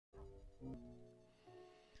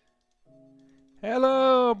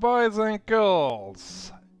Hello, boys and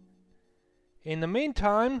girls! In the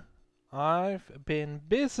meantime, I've been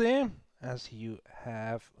busy. As you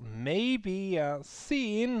have maybe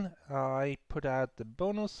seen, I put out the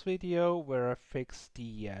bonus video where I fixed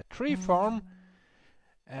the tree farm,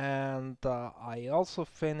 and I also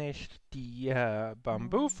finished the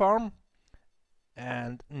bamboo farm,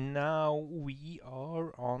 and now we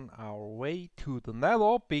are on our way to the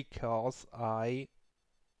nether because right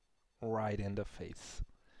in the face.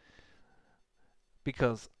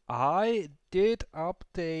 Because I did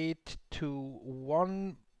update to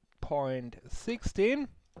 1.16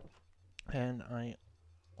 and I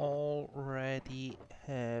already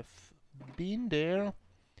have been there.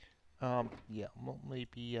 Yeah,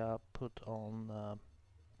 maybe put on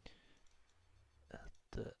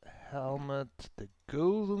the helmet, the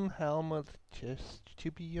golden helmet, just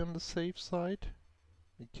to be on the safe side.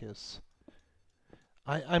 Because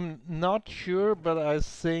I'm not sure, but I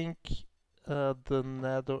think the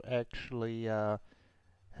nether actually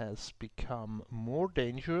has become more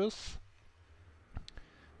dangerous.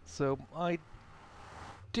 So I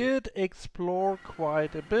did explore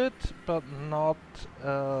quite a bit, but not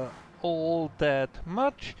all that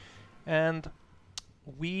much. And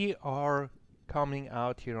we are coming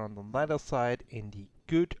out here on the nether side in the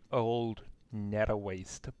good old nether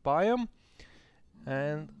waste biome.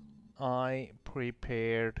 And I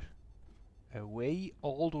prepared a way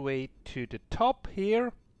all the way to the top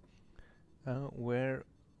here, where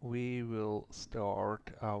we will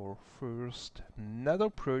start our first nether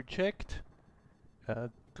project, a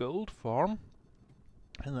gold farm.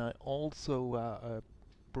 And I also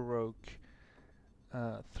broke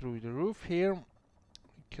through the roof here,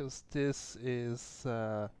 because this is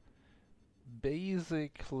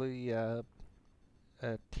basically a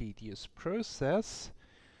tedious process.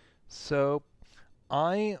 So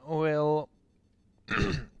I will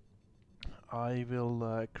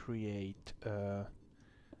create a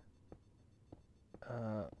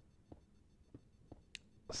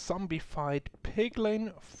zombified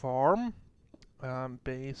piglin farm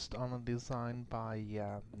based on a design by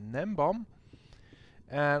Nembom,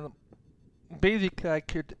 and basically I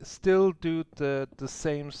could still do the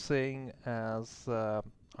same thing as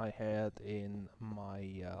I had in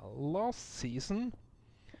my last season.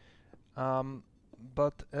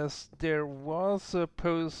 But as there was a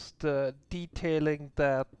post detailing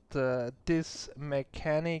that this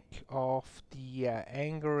mechanic of the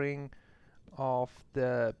angering of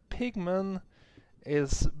the pigman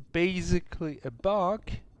is basically a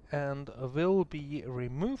bug and will be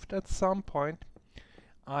removed at some point,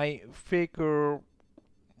 I figure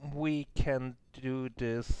we can do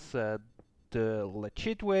this the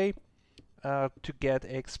legit way to get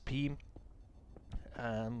XP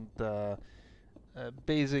and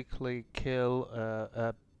basically kill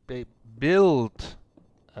build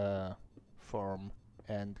farm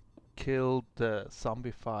and kill the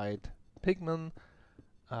zombified pigmen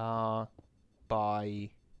by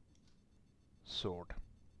sword.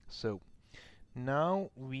 So now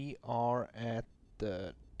we are at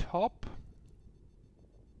the top,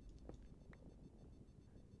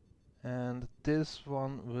 and this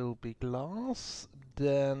one will be glass,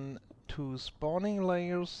 then 2 spawning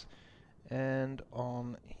layers, and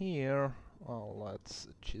on here, well, let's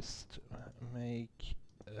just make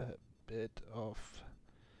a bit of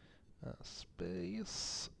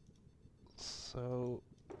space. So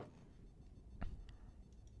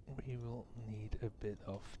we will need a bit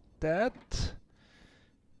of that.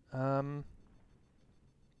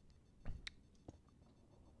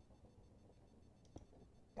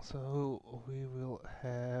 So we will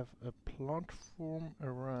have a platform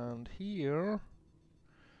around here.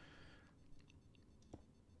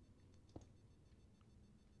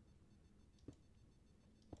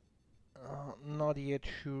 Not yet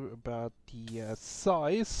sure about the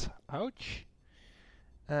size. Ouch.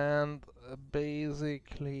 And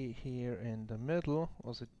basically here in the middle,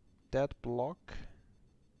 was it that block?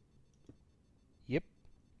 Yep.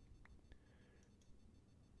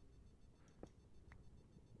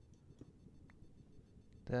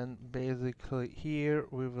 Then basically here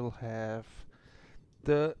we will have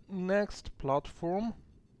the next platform.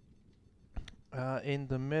 In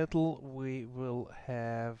the middle we will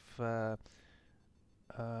have a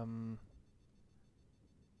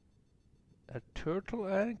turtle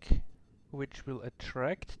egg, which will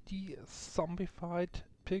attract the zombified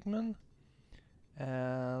pigmen,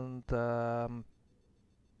 and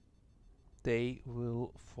they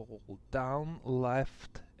will fall down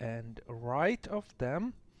left and right of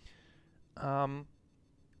them.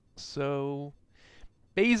 So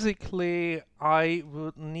basically I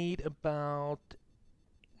would need about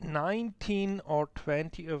 19 or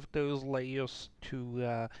 20 of those layers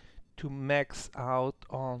to max out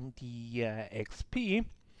on the XP,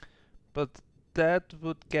 but that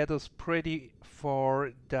would get us pretty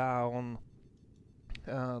far down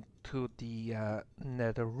to the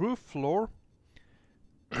nether roof floor,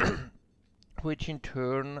 which in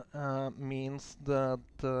turn means that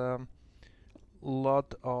a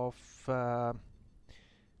lot of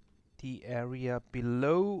the area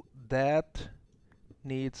below that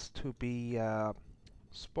needs to be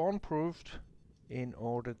spawn proofed in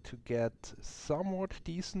order to get somewhat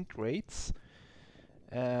decent rates.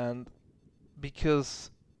 And because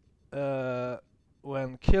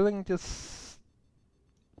when killing the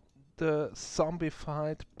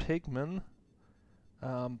zombified pigman,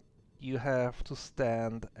 you have to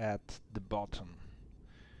stand at the bottom.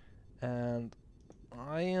 And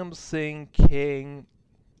I am thinking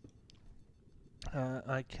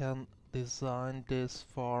I can design this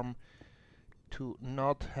farm to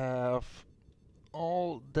not have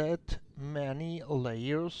all that many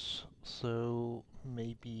layers, so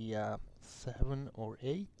maybe 7 or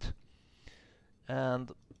 8,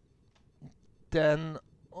 and then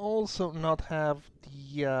also not have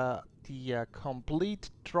the complete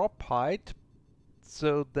drop height,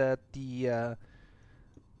 so that the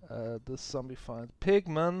zombified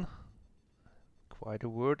pigmen, quite a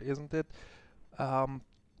word, isn't it,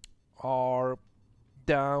 are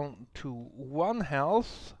down to 1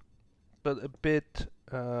 health, but a bit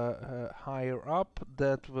higher up.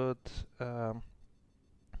 That would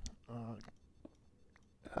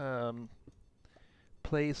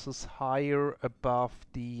place us higher above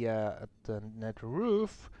the nether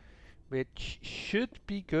roof, which should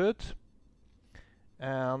be good.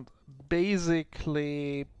 And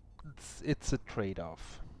basically, it's a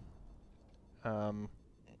trade-off.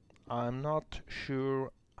 I'm not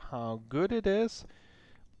sure how good it is,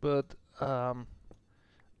 but on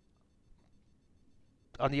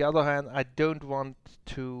the other hand, I don't want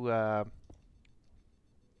to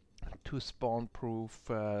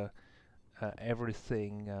spawn-proof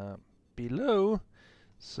everything below.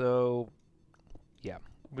 So yeah,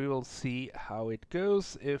 we will see how it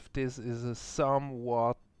goes. If this is a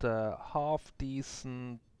somewhat half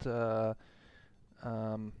decent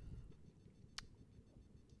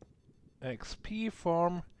XP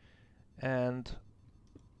farm, and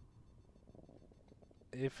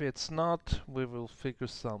if it's not, we will figure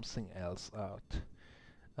something else out.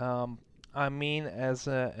 I mean, as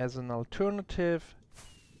an alternative,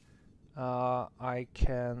 I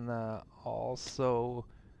can also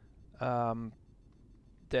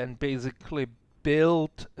then basically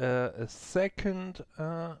build a second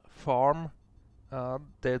farm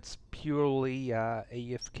that's purely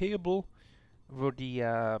AFKable, where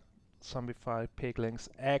the zombified piglings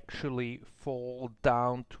actually fall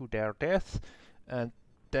down to their death, and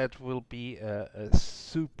that will be a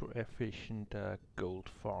super efficient gold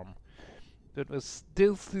farm. But with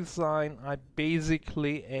this design, I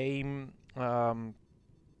basically aim for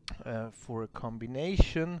a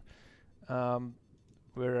combination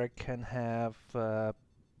where I can have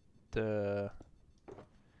the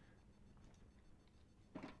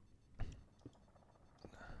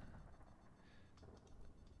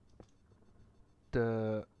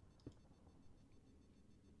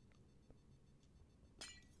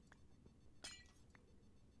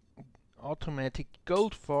automatic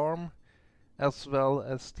gold farm as well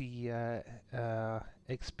as the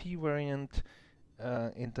XP variant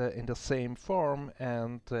in the same farm,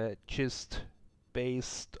 and just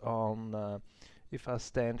based on if I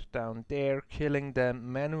stand down there killing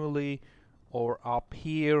them manually or up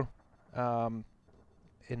here in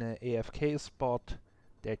an AFK spot,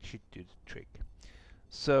 that should do the trick.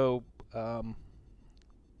 So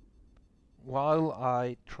while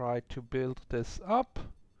I try to build this up,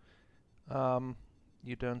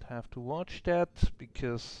 you don't have to watch that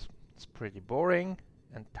because it's pretty boring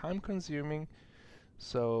and time consuming.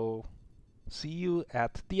 So see you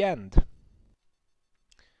at the end.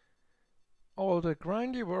 All the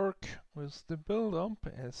grindy work with the build up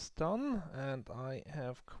is done, and I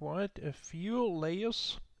have quite a few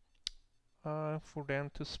layers for them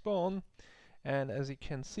to spawn. And as you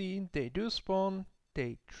can see, they do spawn.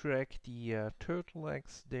 They track the turtle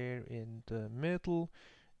eggs there in the middle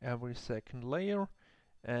every second layer,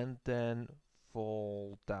 and then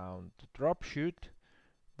fall down the drop chute.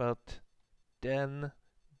 But then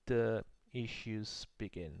the issues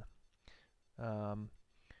begin.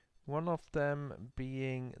 One of them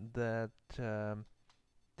being that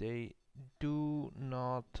they do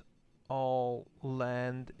not all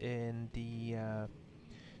land in the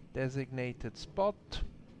designated spot,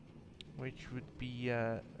 which would be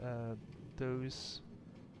those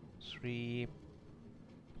three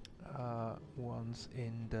ones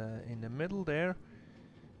in the middle there,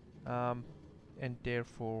 and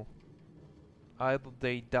therefore either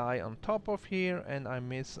they die on top of here and I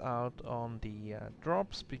miss out on the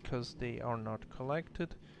drops because they are not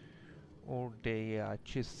collected, or they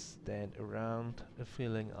just stand around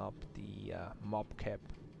filling up the mob cap.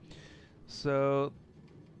 So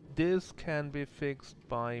this can be fixed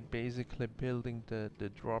by basically building the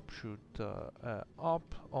drop chute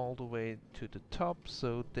up all the way to the top,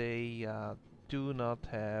 so they do not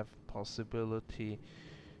have possibility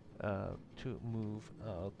to move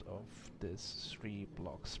out of this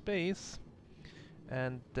 3-block space.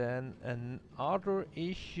 And then another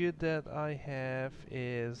issue that I have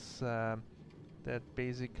is that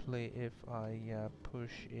basically if I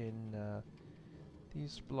push in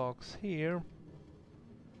these blocks here,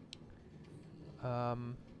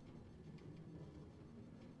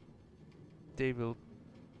 they will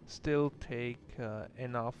still take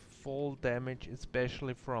enough fall damage,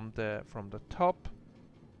 especially from the top,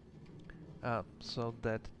 so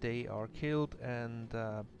that they are killed and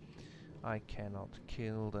I cannot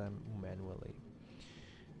kill them manually.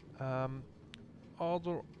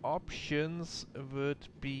 Other options would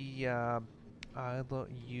be either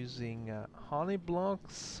using honey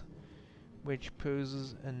blocks, which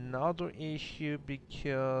poses another issue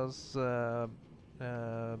because I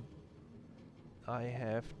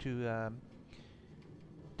have to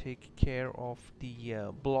take care of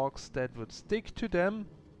the blocks that would stick to them,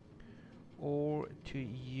 or to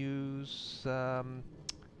use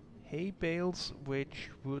hay bales which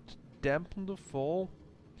would dampen the fall,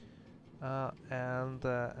 and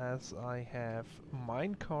as I have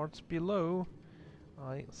minecarts below,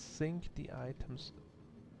 I think the items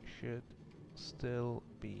should still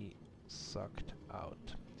be sucked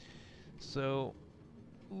out. So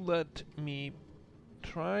let me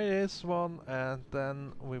try this one and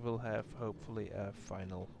then we will have hopefully a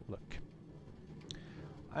final look.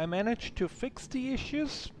 I managed to fix the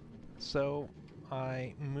issues, so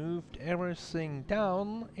I moved everything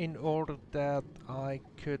down in order that I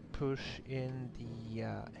could push in the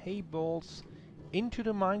hay balls into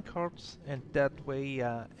the minecarts, and that way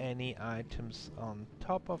any items on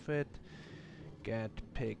top of it get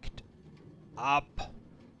picked up,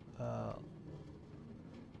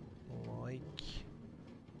 like...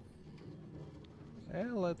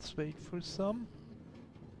 Well, let's wait for some.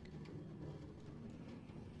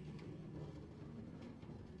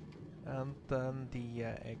 And then the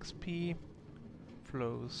XP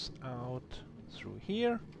flows out through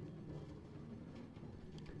here,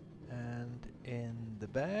 and in the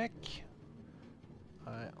back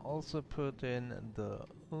I also put in the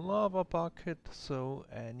lava bucket, so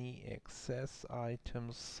any excess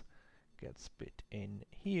items get spit in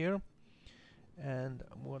here. And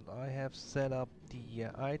what I have set up, the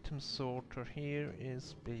item sorter here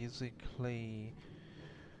is basically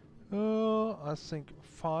I think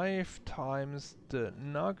 5 times the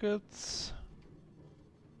nuggets,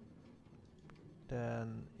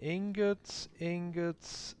 then ingots,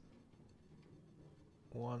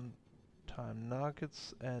 1 time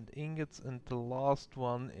nuggets and ingots, and the last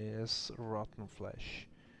one is rotten flesh.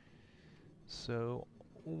 So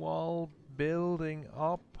while building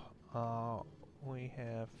up, we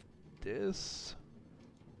have this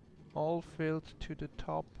all filled to the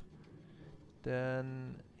top.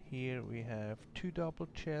 Then here we have 2 double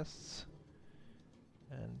chests,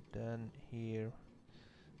 and then here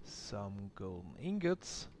some golden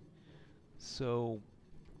ingots. So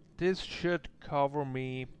this should cover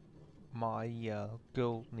me my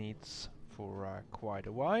gold needs for quite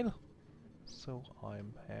a while. So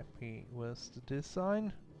I'm happy with the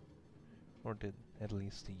design, or at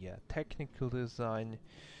least the technical design.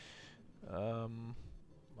 I'm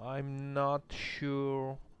not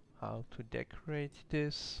sure how to decorate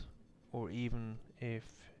this, or even if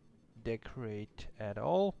decorate at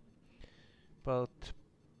all, but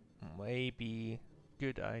maybe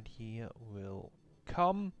good idea will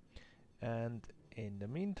come, and in the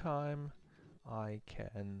meantime I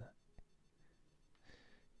can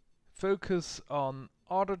focus on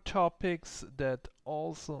other topics that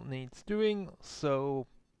also needs doing. So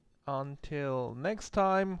until next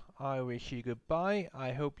time, I wish you goodbye.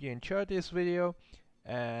 I hope you enjoyed this video,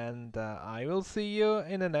 and I will see you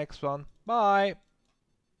in the next one. Bye!